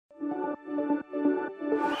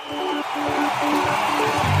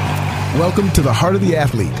Welcome to the Heart of the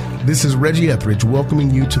Athlete. This is Reggie Etheridge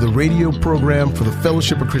welcoming you to the radio program for the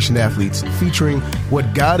Fellowship of Christian Athletes, featuring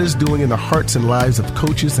what God is doing in the hearts and lives of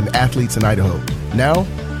coaches and athletes in Idaho. Now,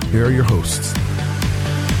 here are your hosts.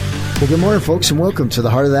 Well, good morning, folks, and welcome to the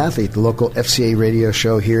Heart of the Athlete, the local FCA radio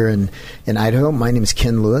show here in Idaho. My name is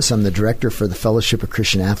Ken Lewis. I'm the director for the Fellowship of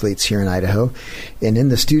Christian Athletes here in Idaho. And in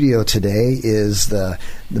the studio today is the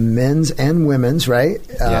men's and women's, right?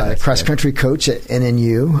 Cross-country coach at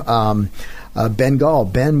NNU, Ben Gall.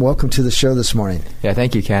 Ben, welcome to the show this morning. Yeah,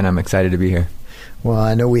 thank you, Ken. I'm excited to be here. Well,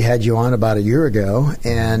 I know we had you on about a year ago,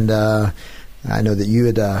 and I know that you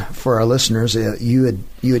had, for our listeners, you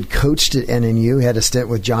had coached at NNU, had a stint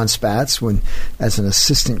with John Spatz as an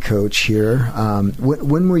assistant coach here.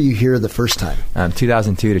 When were you here the first time?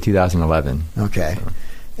 2002 to 2011. Okay. So.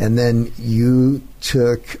 And then you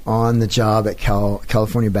took on the job at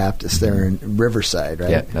California Baptist there in Riverside,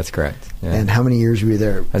 right? Yeah, that's correct. Yeah. And how many years were you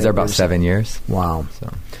there? I was there about 7 years. Wow.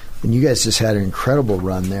 So. And you guys just had an incredible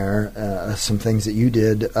run there. Some things that you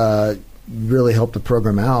did really helped the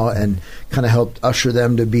program out and kind of helped usher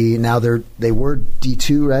them to be, now they were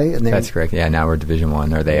D2, right? And that's correct. Yeah, now we're Division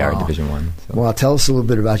I, or they are Division I. So. Well, tell us a little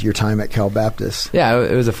bit about your time at Cal Baptist. Yeah,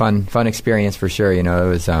 it was a fun experience for sure. You know, it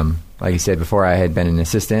was, like you said before, I had been an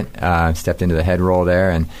assistant, stepped into the head role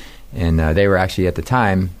there, and they were actually at the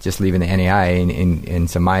time just leaving the NAI, and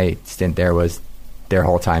so my stint there was their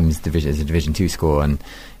whole time as a Division II school, and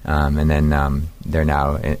then they're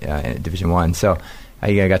now in Division I. So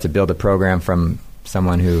I got to build a program from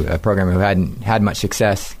a programmer who hadn't had much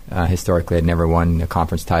success historically, had never won a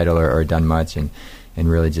conference title or done much, and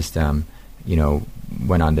really just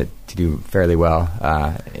went on to do fairly well,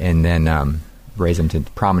 and then raise them to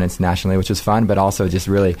prominence nationally, which was fun, but also just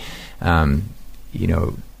really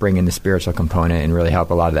bring in the spiritual component and really help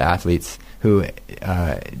a lot of the athletes who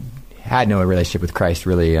had no relationship with Christ,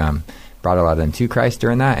 really brought a lot of them to Christ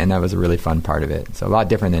during that, and that was a really fun part of it. So a lot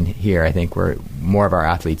different than here, I think, where more of our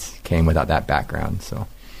athletes came without that background. So,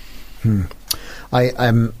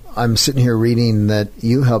 I'm sitting here reading that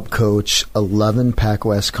you helped coach 11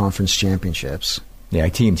 Pac-West Conference championships. Yeah,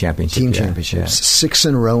 team championships. Yeah. 6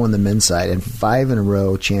 in a row on the men's side and 5 in a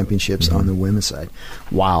row championships on the women's side.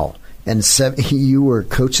 Wow! And you were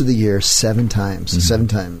Coach of the Year 7 times. 7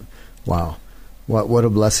 times. Wow! What a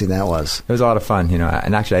blessing that was. It was a lot of fun,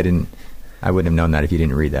 and actually I wouldn't have known that if you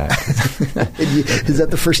didn't read that. Is that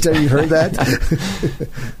the first time you heard that?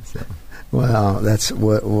 So. Wow, that's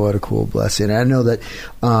what a cool blessing. And I know that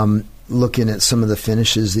looking at some of the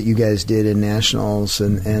finishes that you guys did in nationals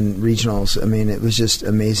and regionals, I mean, it was just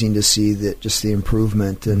amazing to see just the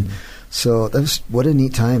improvement. And so what a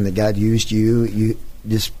neat time that God used you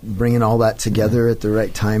just bringing all that together at the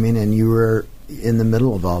right timing, and you were in the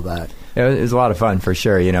middle of all that. It was a lot of fun for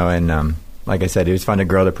sure, and like I said, it was fun to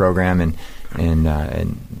grow the program, and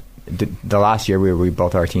the last year we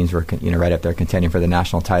both our teams were right up there contending for the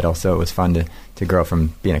national title, so it was fun to grow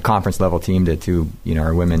from being a conference level team to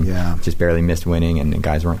our women just barely missed winning, and the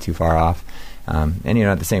guys weren't too far off, and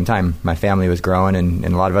at the same time my family was growing, and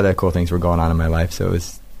a lot of other cool things were going on in my life, so it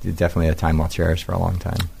was definitely a time I'll cherish for a long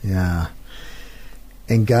time. Yeah.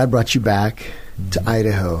 And God brought you back to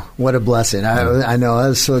Idaho. What a blessing. I know. I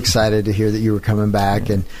was so excited to hear that you were coming back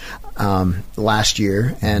and last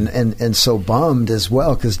year, and so bummed as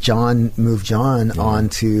well because John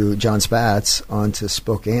Spatz onto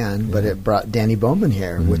Spokane, but it brought Danny Bowman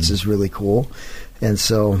here, which is really cool. And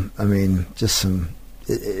so, I mean,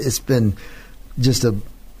 it's been just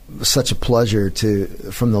such a pleasure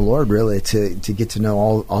from the Lord, really, to get to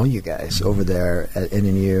know all you guys over there at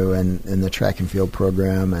NNU and in the track and field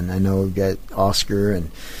program. And I know we've got Oscar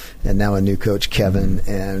and now a new coach, Kevin,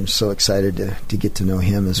 and I'm so excited to get to know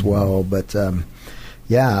him as well. But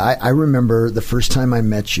I remember the first time I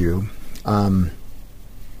met you. I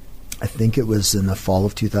think it was in the fall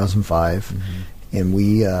of 2005, and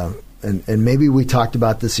we. And maybe we talked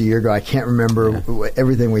about this a year ago. I can't remember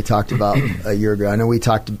everything we talked about a year ago. I know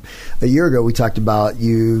a year ago we talked about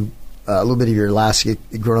you, a little bit of your Alaska,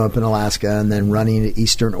 growing up in Alaska and then running to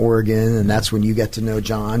Eastern Oregon, and that's when you got to know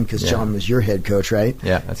John because John was your head coach, right?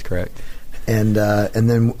 Yeah, that's correct. And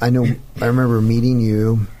then I remember meeting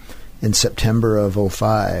you in September of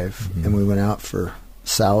 2005, and we went out for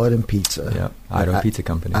salad and pizza. Yeah, Idaho Pizza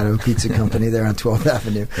Company. Idaho Pizza Company there on 12th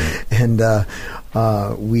Avenue. And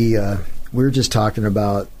we were just talking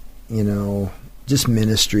about, just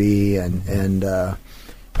ministry and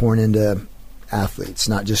pouring into athletes,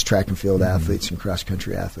 not just track and field athletes and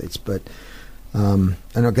cross-country athletes. But I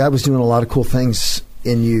know God was doing a lot of cool things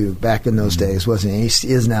in you back in those days, wasn't he?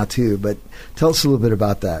 He is now too. But tell us a little bit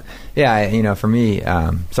about that. Yeah, for me,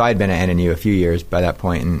 so I had been at NNU a few years by that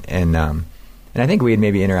point, and I think we had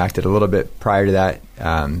maybe interacted a little bit prior to that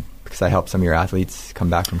because I helped some of your athletes come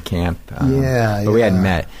back from camp. But we hadn't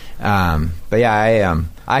met. I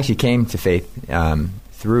actually came to faith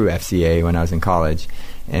through FCA when I was in college,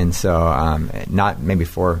 and so not maybe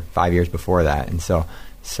 4 or 5 years before that, and so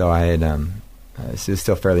I had so was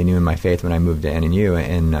still fairly new in my faith when I moved to NNU,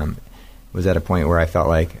 and was at a point where I felt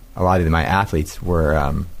like a lot of my athletes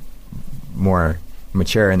were more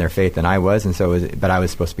mature in their faith than I was, and but I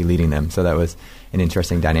was supposed to be leading them, so that was an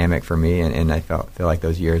interesting dynamic for me, and I feel like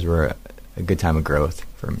those years were a good time of growth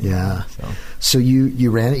for me. Yeah. So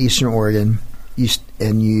you ran at Eastern Oregon,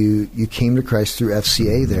 and you came to Christ through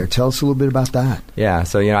FCA there. Tell us a little bit about that. Yeah.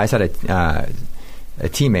 So I just had a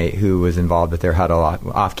teammate who was involved with their huddle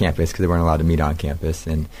off campus because they weren't allowed to meet on campus,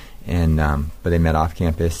 but they met off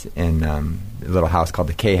campus in a little house called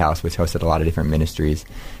the K House, which hosted a lot of different ministries.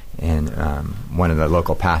 And one of the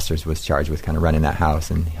local pastors was charged with kind of running that house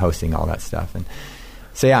and hosting all that stuff. And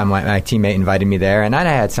so, my teammate invited me there, and I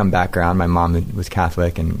had some background. My mom was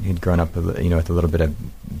Catholic and had grown up, with a little bit of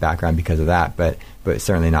background because of that, but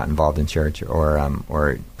certainly not involved in church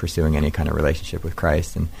or pursuing any kind of relationship with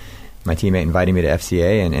Christ. And my teammate invited me to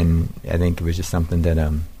FCA, and I think it was just something that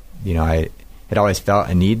I had always felt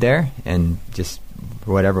a need there, and just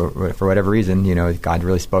for whatever reason, God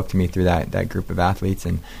really spoke to me through that group of athletes,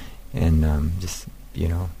 and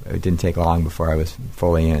it didn't take long before I was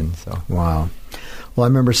fully in. So wow. Well, I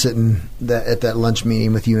remember sitting at that lunch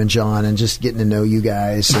meeting with you and John, and just getting to know you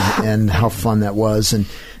guys, and how fun that was, and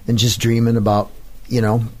just dreaming about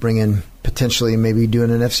bringing potentially maybe doing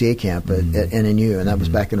an FCA camp at NNU, and that was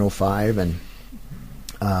back in 2005, and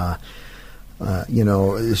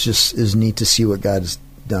it's just neat to see what God's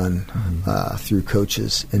done through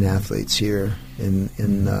coaches and athletes here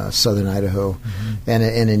in Southern Idaho, and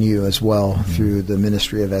at NNU as well, through the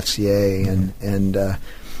ministry of FCA, and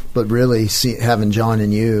but really having John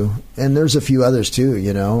and you, and there's a few others too,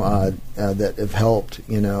 that have helped,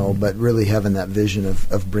 but really having that vision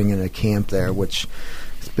of bringing a camp there, which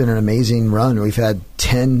it's been an amazing run. We've had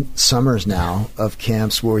 10 summers now of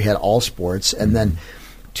camps where we had all sports, and then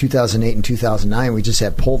 2008 and 2009, we just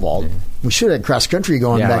had pole vault. We should have had cross country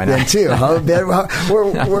going back then too. What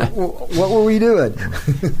were we doing?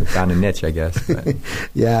 We found a niche, I guess. But.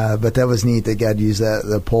 Yeah, but that was neat that God used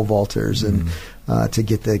the pole vaulters and to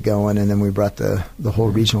get that going, and then we brought the whole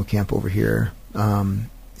regional camp over here in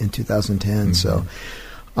 2010. So.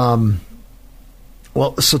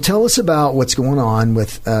 So tell us about what's going on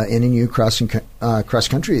with NNU cross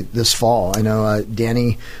country this fall. I know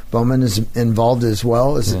Danny Bowman is involved as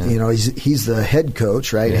well. He's the head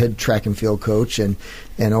coach, right? Yeah. Head track and field coach, and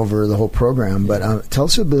over the whole program. But tell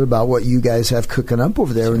us a bit about what you guys have cooking up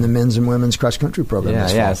over there in the men's and women's cross country program.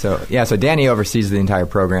 So Danny oversees the entire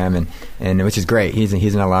program, and which is great. He's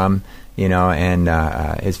an alum.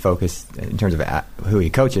 And his focus in terms of who he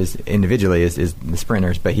coaches individually is the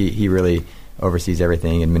sprinters, but he really oversees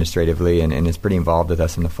everything administratively and is pretty involved with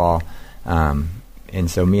us in the fall. And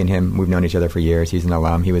so me and him, we've known each other for years. He's an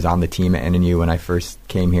alum. He was on the team at NNU when I first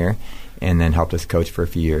came here, and then helped us coach for a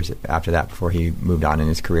few years after that before he moved on in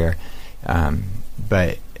his career.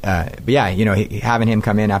 But having him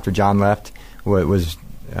come in after John left was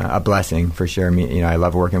a blessing for sure. I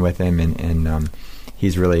love working with him, and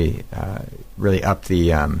he's really upped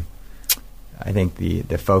the I think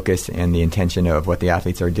the focus and the intention of what the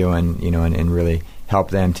athletes are doing, and really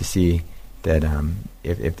help them to see that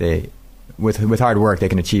if they, with hard work, they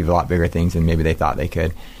can achieve a lot bigger things than maybe they thought they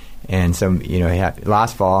could. And so,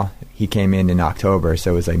 last fall he came in October,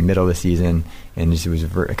 so it was like middle of the season, and it was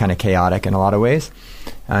kind of chaotic in a lot of ways.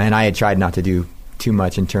 And I had tried not to do too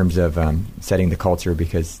much in terms of setting the culture,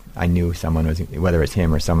 because I knew someone was, whether it's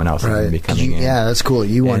him or someone else, was going to be coming in. Yeah, that's cool.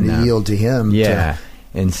 You wanted to yield to him. Yeah.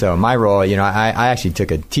 And so my role, I actually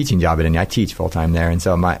took a teaching job at NNU. I teach full time there, and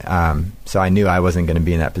so so I knew I wasn't going to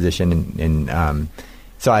be in that position, and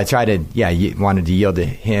so I tried to, wanted to yield to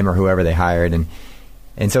him or whoever they hired, and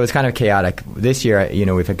so it's kind of chaotic this year.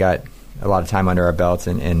 We've got a lot of time under our belts,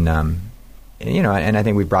 and I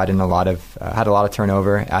think we brought in had a lot of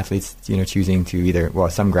turnover. Athletes, choosing to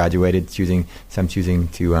some graduated, some choosing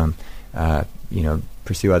to,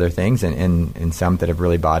 pursue other things, and some that have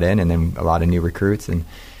really bought in, and then a lot of new recruits, and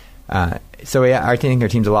so I think our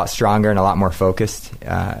team's a lot stronger and a lot more focused.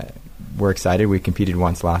 We're excited. We competed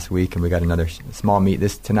once last week, and we got another small meet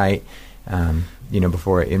tonight.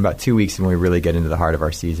 Before in about 2 weeks when we really get into the heart of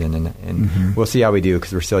our season, and we'll see how we do,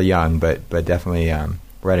 because we're still young, but definitely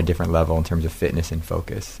we're at a different level in terms of fitness and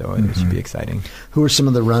focus. So it should be exciting. Who are some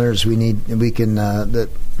of the runners we can that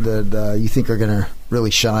you think are going to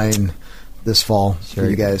really shine this fall for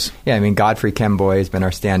you guys? Yeah, I mean, Godfrey Kemboy has been our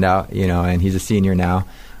standout, and he's a senior now.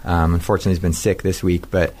 Unfortunately, he's been sick this week,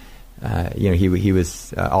 but he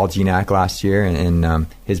was all GNAC last year, and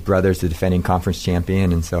his brother's the defending conference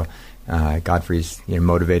champion, and so Godfrey's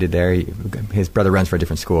motivated there. His brother runs for a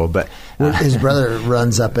different school, but his brother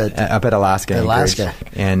runs up at Alaska. Alaska,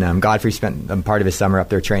 and Godfrey spent part of his summer up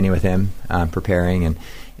there training with him, preparing,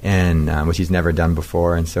 and which he's never done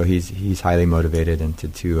before, and so he's highly motivated and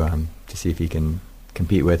to see if he can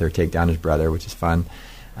compete with or take down his brother, which is fun.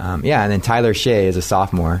 And then Tyler Shea is a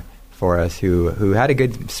sophomore for us who had a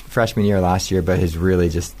good freshman year last year, but has really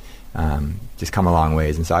just come a long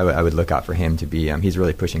ways. And so I would look out for him to be. He's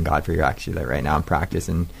really pushing Godfrey actually right now in practice,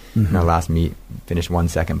 and last meet finished 1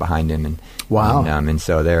 second behind him. And wow! And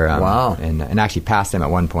so they're and actually passed him at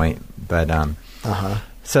one point. But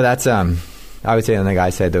so that's I would say on the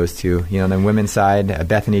guys' side those two. On the women's side,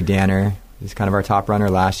 Bethany Danner is kind of our top runner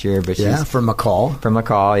last year, but she's from McCall. From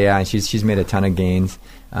McCall, yeah, and she's made a ton of gains,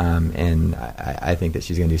 and I think that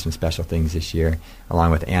she's going to do some special things this year. Along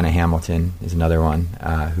with Anna Hamilton is another one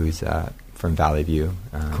who's from Valley View.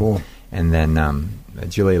 Cool. And then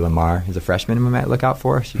Julie Lamar is a freshman we might look out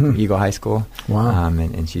for. She's from Eagle High School. Wow.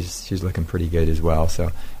 And she's looking pretty good as well. So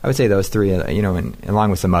I would say those three, and along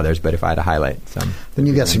with some others. But if I had to highlight some, then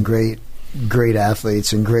you've got some great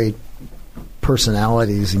athletes and great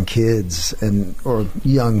personalities and kids or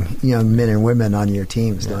young men and women on your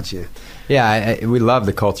teams, don't you? Yeah, we love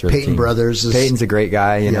the culture. Peyton of the team. Brothers. Peyton's a great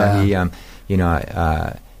guy.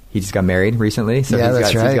 He just got married recently, so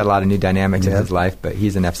he's got a lot of new dynamics in his life. But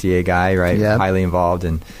he's an FCA guy, right? Yep. Highly involved,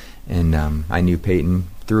 and I knew Peyton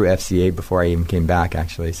through FCA before I even came back,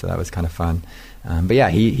 actually. So that was kind of fun. But yeah,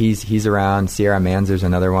 he's around. Sierra Manzer's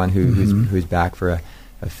another one who's back for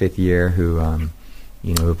a fifth year. Who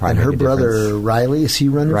probably and her brother Riley, is he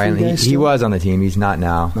running for you guys? He was on the team. He's not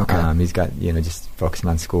now. Okay. He's got just focusing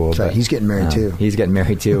on school. That's right. He's getting married too. He's getting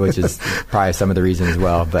married too, which is probably some of the reason as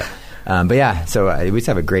well. But yeah, so we just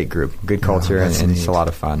have a great group, good culture, and it's a lot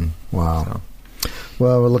of fun. Wow. So.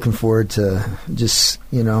 Well, we're looking forward to just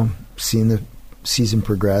seeing the season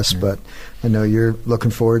progress, but I know you're looking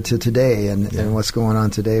forward to today and what's going on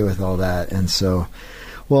today with all that, and so.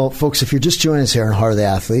 Well, folks, if you're just joining us here on Heart of the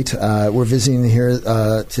Athlete, we're visiting here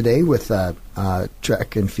today with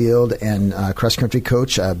track and field and cross-country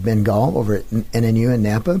coach Ben Gall over at NNU in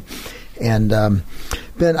Nampa. And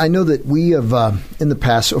Ben, I know that we have in the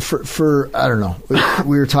past, for I don't know,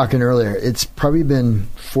 we were talking earlier, it's probably been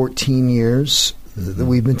 14 years that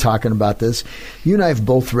we've been talking about this. You and I have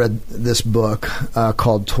both read this book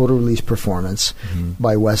called Total Release Performance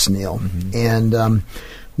by Wes Neal. And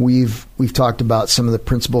We've talked about some of the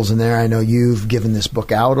principles in there. I know you've given this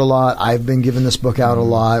book out a lot. I've been giving this book out a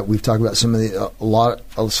lot. We've talked about some of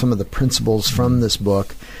the principles from this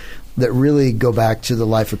book that really go back to the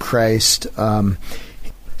life of Christ. So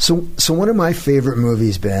one of my favorite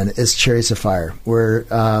movies, Ben, is Chariots of Fire, where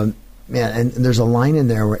and there's a line in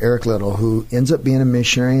there where Eric Liddell, who ends up being a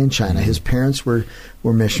missionary in China, his parents were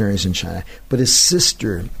missionaries in China, but his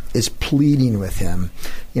sister is pleading with him,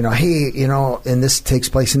 hey, and this takes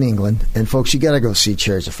place in England, and folks, you got to go see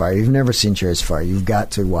Chariots of Fire. You've never seen Chariots of Fire, you've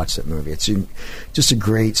got to watch that movie. It's just a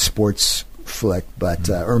great sports flick, but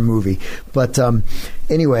or movie. But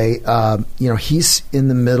anyway, he's in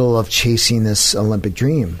the middle of chasing this Olympic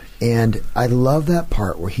dream, and I love that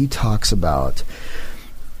part where he talks about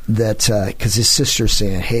that because his sister's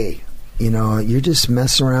saying, hey, you're just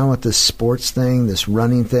messing around with this sports thing, this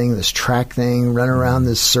running thing, this track thing, running around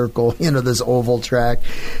this circle, this oval track,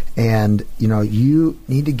 and you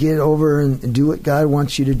need to get over and do what God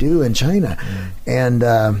wants you to do in China, and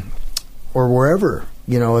or wherever,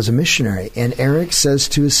 as a missionary. And Eric says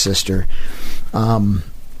to his sister in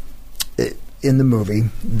the movie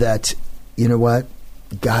that, what,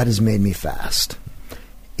 God has made me fast,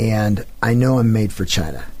 and I know I'm made for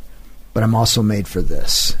China, but I'm also made for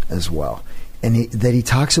this as well. And he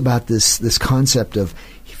talks about this concept of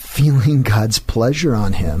feeling God's pleasure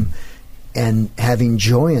on him and having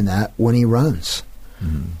joy in that when he runs.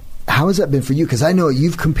 How has that been for you? Because I know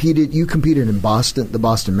you competed in Boston, the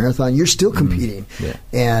Boston Marathon. You're still competing,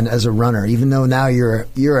 and as a runner, even though now you're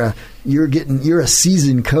a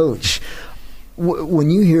seasoned coach. When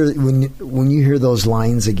you hear those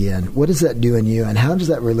lines again, what does that do in you, and how does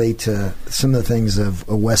that relate to some of the things of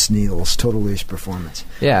Wes Neal's Total Release Performance?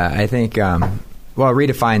 Yeah, I think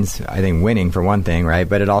redefines, I think, winning for one thing, right?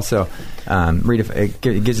 But it also it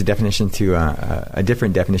gives a definition to a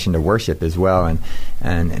different definition to worship as well,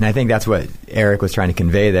 and I think that's what Eric was trying to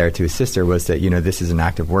convey there to his sister, was that, this is an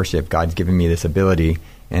act of worship. God's given me this ability,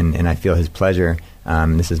 and I feel His pleasure.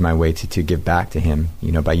 This is my way to give back to Him,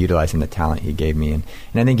 by utilizing the talent He gave me, and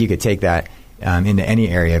I think you could take that into any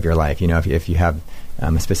area of your life. If you have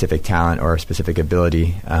a specific talent or a specific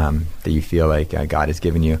ability that you feel like God has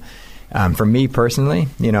given you. For me personally,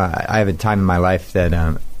 I have a time in my life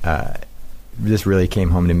that this really came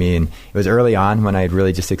home to me, and it was early on when I had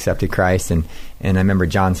really just accepted Christ, and I remember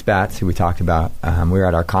John Spatz, who we talked about. We were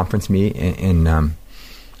at our conference meet in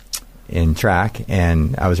track,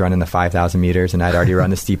 and I was running the 5,000 meters, and I'd already run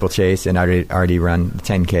the steeplechase, and I'd already run the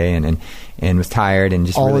 10K, and was tired, and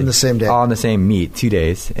just all really, in the same day, all in the same meet, 2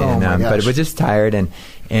 days, and but it was just tired, and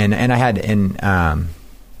I had and I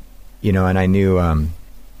knew.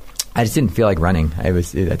 I just didn't feel like running.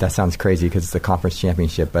 That sounds crazy because it's the conference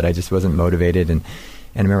championship, but I just wasn't motivated. And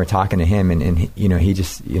I remember talking to him, and he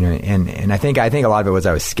just, and I think a lot of it was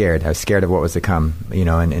I was scared. I was scared of what was to come,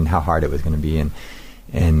 and how hard it was going to be.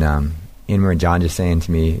 And I remember John just saying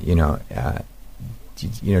to me, don't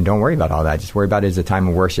worry about all that. Just worry about it as a time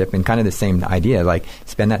of worship, and kind of the same idea, like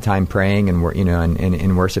spend that time praying and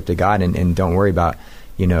and worship to God, and don't worry about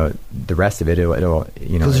the rest of it. It'll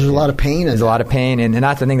because there's a lot of pain. There's a lot of pain, and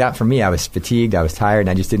that's, I think, that for me, I was fatigued, I was tired, and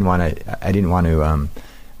I just didn't want to. I didn't want to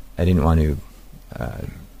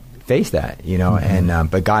face that, Mm-hmm.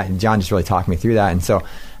 And but John just really talked me through that, and so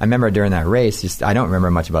I remember during that race, I don't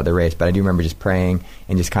remember much about the race, but I do remember just praying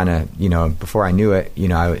and just kind of, before I knew it,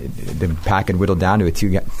 the pack had whittled down to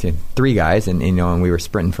 3 guys, and and we were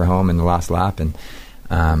sprinting for home in the last lap, and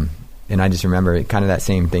I just remember kind of that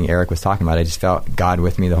same thing Eric was talking about. I just felt God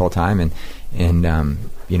with me the whole time, and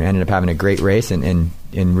ended up having a great race and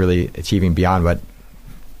really achieving beyond what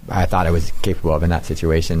I thought I was capable of in that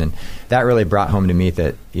situation. And that really brought home to me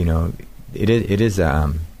that, it is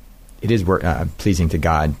pleasing to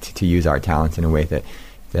God to use our talents in a way that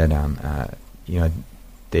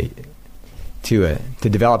to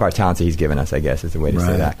develop our talents that He's given us, I guess, is the way to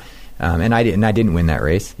say that. And I didn't win that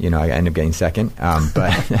race. I ended up getting second,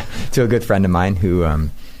 but to a good friend of mine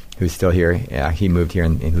who's still here. He moved here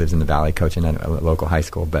and he lives in the Valley, coaching at a local high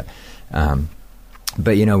school. But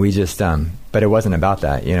we just, but it wasn't about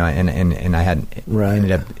that, and I had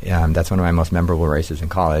ended up, that's one of my most memorable races in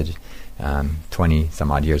college, 20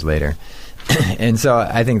 some odd years later. And so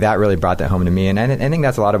I think that really brought that home to me. And I think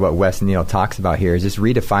that's a lot of what Wes Neal talks about here, is just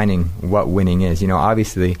redefining what winning is.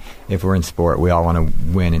 Obviously, if we're in sport, we all want to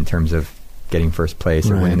win in terms of getting first place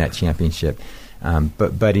or winning that championship.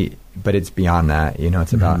 But it's beyond that.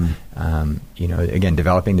 It's about, again,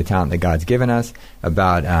 developing the talent that God's given us,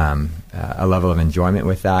 about a level of enjoyment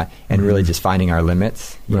with that, and really just finding our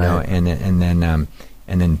limits, and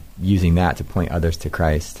then using that to point others to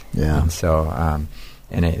Christ. Yeah. And so,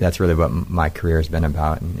 that's really what my career has been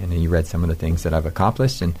about. And you read some of the things that I've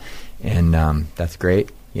accomplished, and that's great.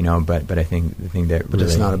 But I think the thing that really,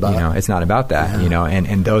 it's not about, it's not about that.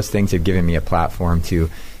 And those things have given me a platform to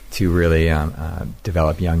really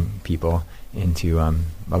develop young people into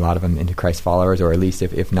a lot of them into Christ followers, or at least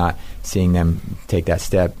if not, seeing them take that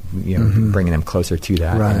step, bringing them closer to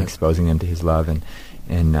that, and exposing them to His love. And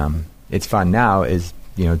it's fun now, is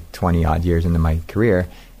 20 odd years into my career,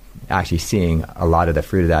 actually seeing a lot of the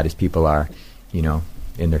fruit of that as people are,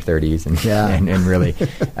 in their 30s and really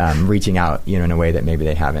reaching out, in a way that maybe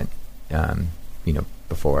they haven't,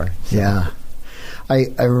 before. So. Yeah. I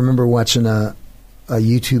remember watching a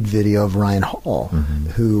YouTube video of Ryan Hall,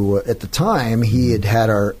 who at the time he had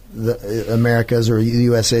the America's or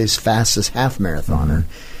USA's fastest half marathoner,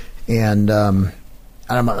 and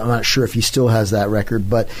I'm not sure if he still has that record,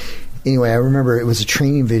 but anyway, I remember it was a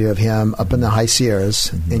training video of him up in the High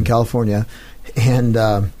Sierras in California, and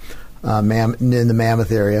in the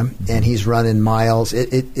Mammoth area, and he's running miles.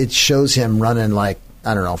 It shows him running like,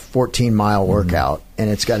 I don't know, 14-mile workout, and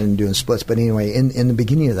it's got him doing splits. But anyway, in the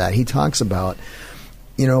beginning of that, he talks about,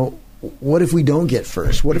 what if we don't get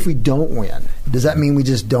first? What if we don't win? Does that mean we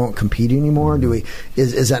just don't compete anymore?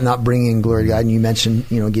 Is that not bringing glory to God? And you mentioned,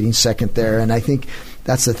 getting second there, and I think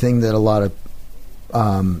that's the thing that a lot of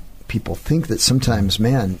people think, that sometimes,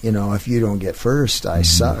 man, if you don't get first, I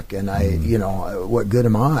suck, and I, what good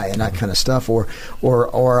am I, and that kind of stuff, or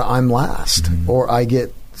I'm last, or I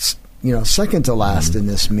get, second to last in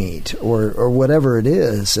this meet, or whatever it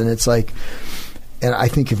is, and it's like, and I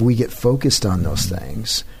think if we get focused on those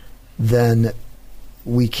things, then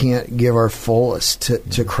we can't give our fullest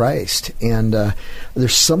to Christ. And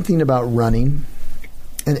there's something about running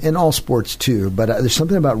and all sports too, but there's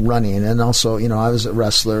something about running, and also, I was a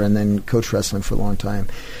wrestler and then coached wrestling for a long time,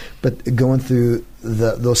 but going through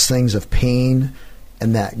those things of pain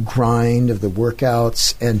and that grind of the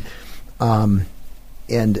workouts,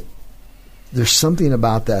 and there's something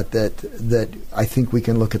about that I think we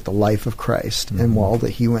can look at the life of Christ and all that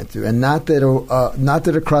he went through, and not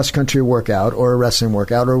that a cross country workout or a wrestling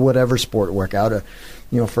workout or whatever sport workout,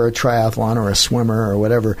 for a triathlon or a swimmer or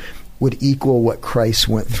whatever, would equal what Christ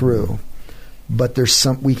went through. But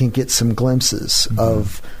we can get some glimpses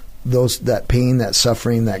of that pain, that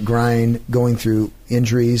suffering, that grind, going through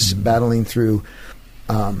injuries, battling through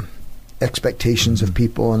expectations of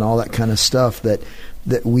people and all that kind of stuff, that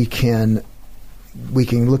we can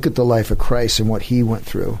look at the life of Christ and what he went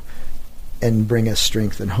through and bring us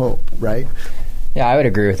strength and hope, right? Yeah, I would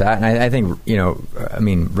agree with that. And I think,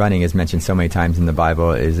 running is mentioned so many times in the Bible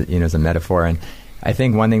as a metaphor. And I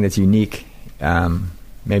think one thing that's unique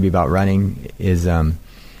maybe about running is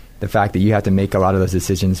the fact that you have to make a lot of those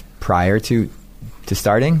decisions prior to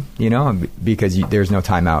starting, because there's no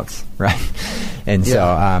timeouts, right? And so,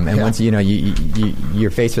 once,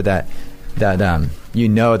 you're faced with that that you're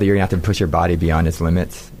going to have to push your body beyond its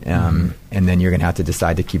limits, and then you're going to have to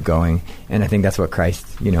decide to keep going. And I think that's what Christ,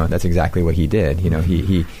 that's exactly what he did. He knew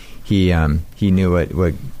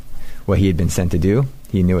what he had been sent to do.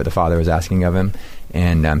 He knew what the Father was asking of him,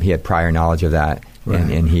 and he had prior knowledge of that, right.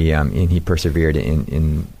 and he persevered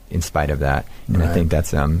in spite of that. And right. I think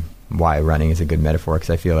that's why running is a good metaphor, because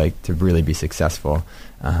I feel like to really be successful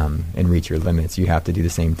and reach your limits, you have to do the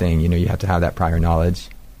same thing. You have to have that prior knowledge,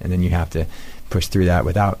 and then you have to push through that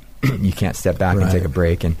without you can't step back right. and take a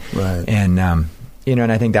break. And right. and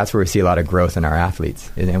I think that's where we see a lot of growth in our athletes,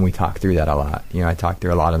 and we talk through that a lot. I talk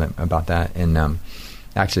through a lot of them about that. And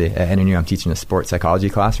actually, at NNU, I'm teaching a sports psychology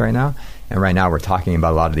class right now, and right now we're talking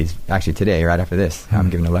about a lot of these. Actually, today, right after this, I'm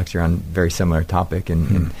giving a lecture on a very similar topic,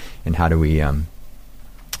 and how do we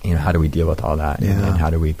how do we deal with all that, and how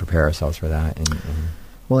do we prepare ourselves for that?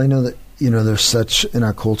 Well, I know that there's such in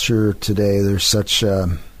our culture today. There's such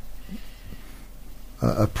a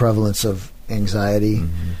prevalence of anxiety,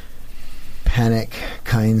 panic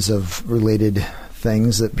kinds of related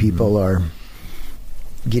things that people are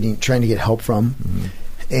trying to get help from,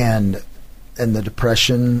 and the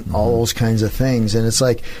depression, all those kinds of things. And it's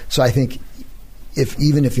like, so I think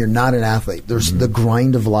even if you're not an athlete, there's the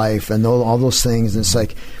grind of life and all those things. And it's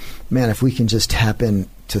like, man, if we can just tap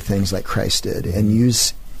into things like Christ did and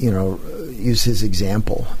use his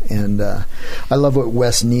example. And I love what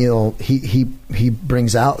Wes Neal, he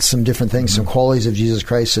brings out some different things, some qualities of Jesus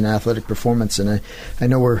Christ in athletic performance. And I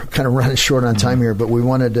know we're kind of running short on time here, but we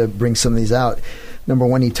wanted to bring some of these out. Number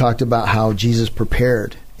one, he talked about how Jesus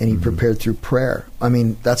prepared, and he prepared through prayer. I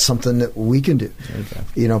mean, that's something that we can do.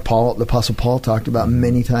 Exactly. The Apostle Paul talked about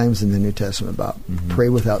many times in the New Testament about pray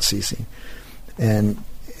without ceasing. And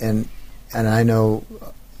I know,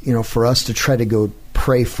 for us to try to go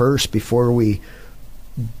pray first before we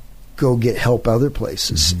go get help other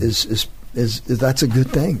places is that's a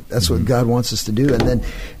good thing. That's what God wants us to do.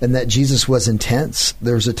 And that Jesus was intense.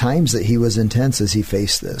 There's a times that he was intense as he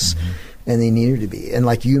faced this. And they needed to be. And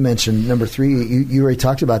like you mentioned, number 3, you already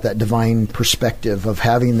talked about that divine perspective of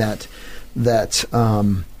having that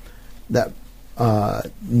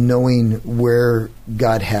knowing where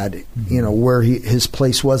God had, where his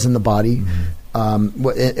place was in the body.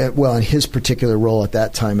 In his particular role at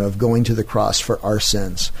that time of going to the cross for our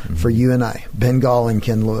sins, for you and I, Ben Gall and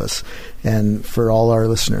Ken Lewis, and for all our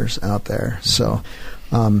listeners out there. So,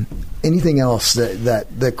 anything else that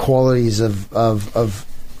the qualities of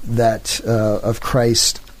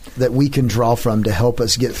Christ that we can draw from to help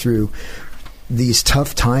us get through these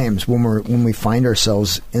tough times when we find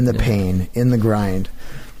ourselves in the pain, in the grind?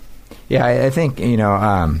 Yeah, I think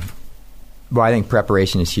I think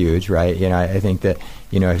preparation is huge, right? I think that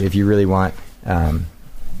if you really want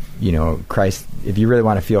Christ, if you really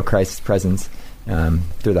want to feel Christ's presence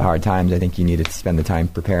through the hard times, I think you need to spend the time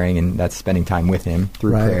preparing, and that's spending time with him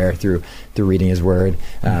through prayer, through reading his word,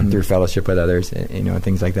 through fellowship with others, and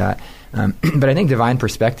things like that. But I think divine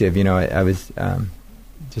perspective, I was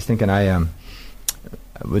just thinking, I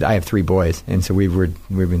have 3 boys, and so we've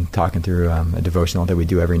been talking through a devotional that we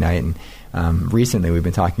do every night, and recently we've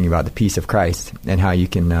been talking about the peace of Christ and how you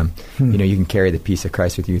can you can carry the peace of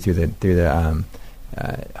Christ with you through the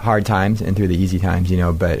hard times and through the easy times,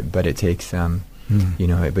 but it takes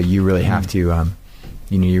but you really have to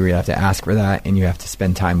you really have to ask for that, and you have to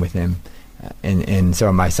spend time with him. And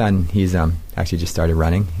so my son, he's actually just started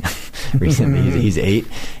running recently. He's 8,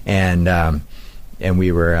 and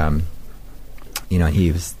we were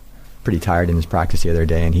he was pretty tired in his practice the other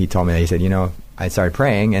day, and he told me that, he said, I started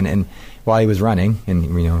praying, and while he was running, and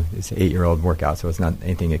it's an 8-year-old workout, so it's not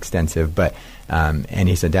anything extensive, but and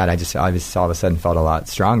he said, Dad, I just all of a sudden felt a lot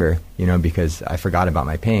stronger, because I forgot about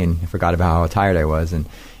my pain, I forgot about how tired I was, and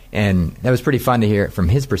that was pretty fun to hear it from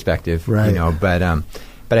his perspective, right.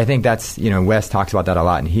 But I think that's, Wes talks about that a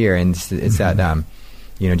lot in here, and it's that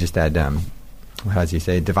just that how does he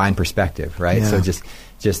say, divine perspective, right? Yeah. So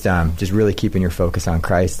just really keeping your focus on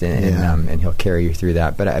Christ, and He'll carry you through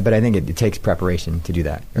that. But I think it takes preparation to do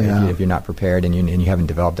that. Right? Yeah. If you're not prepared and you haven't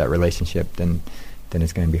developed that relationship, then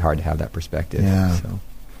it's going to be hard to have that perspective. Yeah. So.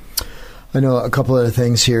 I know a couple other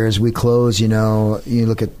things here as we close. You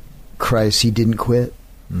look at Christ; He didn't quit;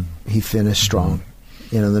 He finished strong.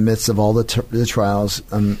 In the midst of all the trials,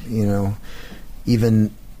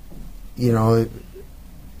 even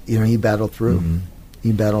He battled through. Mm-hmm.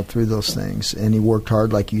 He battled through those things, and He worked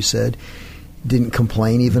hard, like you said. Didn't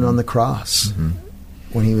complain even on the cross. Mm-hmm.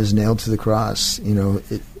 When He was nailed to the cross.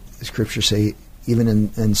 Scripture say, even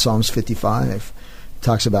in Psalms 55,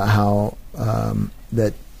 talks about how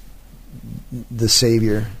that the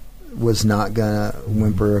Savior was not gonna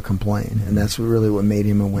whimper or complain, and that's really what made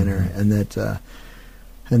Him a winner. And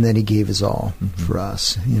that He gave His all for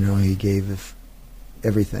us. He gave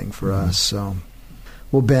everything for us. So,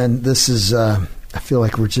 well, Ben, this is. I feel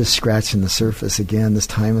like we're just scratching the surface again. This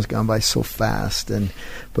time has gone by so fast,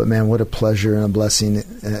 but man, what a pleasure and a blessing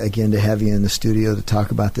again to have you in the studio to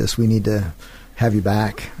talk about this. We need to have you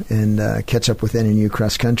back and catch up with NNU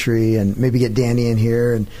cross country, and maybe get Danny in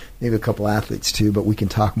here and maybe a couple athletes too. But we can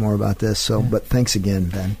talk more about this. So, but thanks again,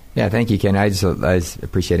 Ben. Yeah, thank you, Ken. I just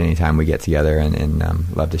appreciate any time we get together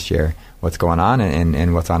and love to share what's going on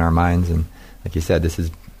and what's on our minds. And like you said,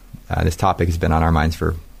 this topic has been on our minds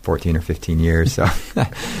for 14 or 15 years, so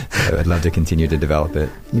I'd love to continue to develop it.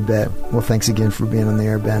 You bet. Well, thanks again for being on the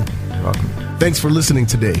air, Ben. You're welcome. Thanks for listening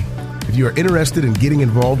today. If you are interested in getting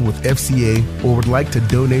involved with FCA or would like to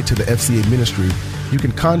donate to the FCA ministry, you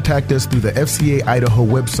can contact us through the FCA Idaho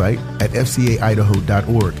website at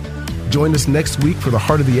fcaidaho.org. Join us next week for The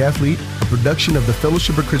Heart of the Athlete, a production of the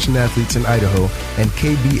Fellowship of Christian Athletes in Idaho and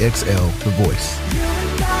KBXL, The Voice.